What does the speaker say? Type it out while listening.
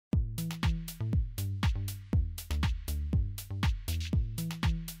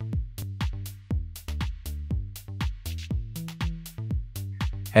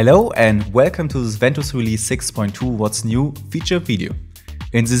Hello and welcome to this Ventuz release 6.2 What's New feature video.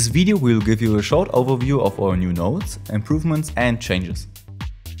 In this video we will give you a short overview of our new nodes, improvements and changes.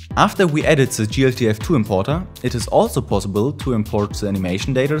 After we added the glTF 2 importer, it is also possible to import the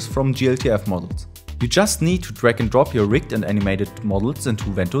animation data from glTF models. You just need to drag and drop your rigged and animated models into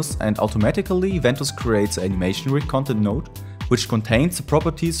Ventuz, and automatically Ventuz creates an animation rig content node which contains the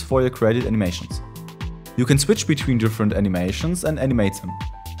properties for your created animations. You can switch between different animations and animate them.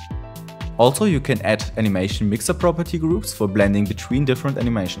 Also, you can add animation mixer property groups for blending between different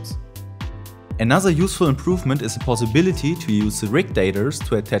animations. Another useful improvement is the possibility to use the rig data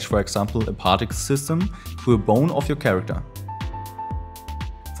to attach, for example, a particle system to a bone of your character.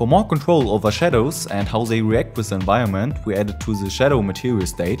 For more control over shadows and how they react with the environment, we added to the shadow material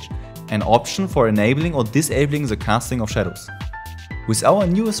stage an option for enabling or disabling the casting of shadows. With our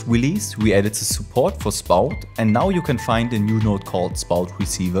newest release, we added the support for Spout, and now you can find a new node called Spout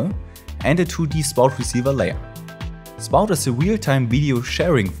Receiver and a 2D Spout Receiver layer. Spout is a real-time video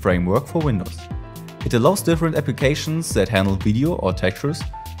sharing framework for Windows. It allows different applications that handle video or textures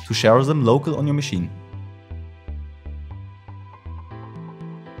to share them local on your machine.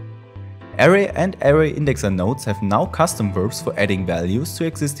 Array and array indexer nodes have now custom verbs for adding values to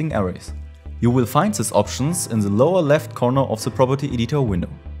existing arrays. You will find these options in the lower left corner of the property editor window.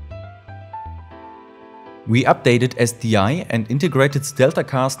 We updated SDI and integrated the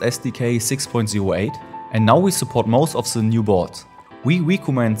DeltaCast SDK 6.08, and now we support most of the new boards. We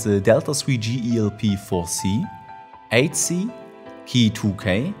recommend the Delta 3G ELP 4C, 8C, Key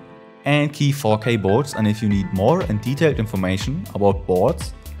 2K and Key 4K boards, and if you need more and detailed information about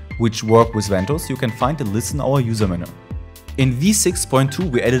boards which work with Ventuz, you can find a list in our user manual. In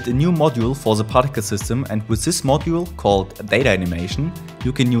v6.2 we added a new module for the particle system, and with this module, called Data Animation,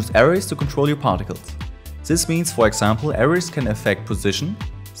 you can use arrays to control your particles. This means, for example, arrays can affect position,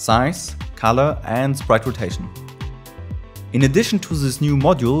 size, color and sprite rotation. In addition to this new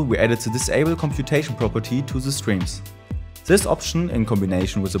module, we added the Disable Computation property to the streams. This option, in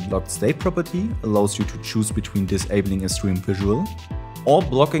combination with the blocked state property, allows you to choose between disabling a stream visual or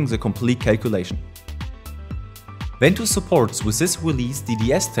blocking the complete calculation. Ventuz supports with this release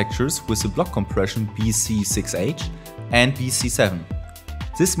DDS textures with the block compression BC6H and BC7.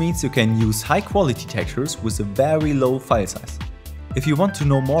 This means you can use high quality textures with a very low file size. If you want to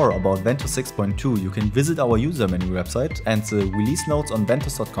know more about Ventuz 6.2, you can visit our user manual website and the release notes on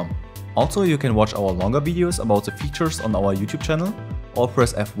ventuz.com. Also, you can watch our longer videos about the features on our YouTube channel or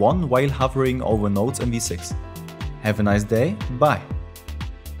press F1 while hovering over nodes in V6. Have a nice day, bye!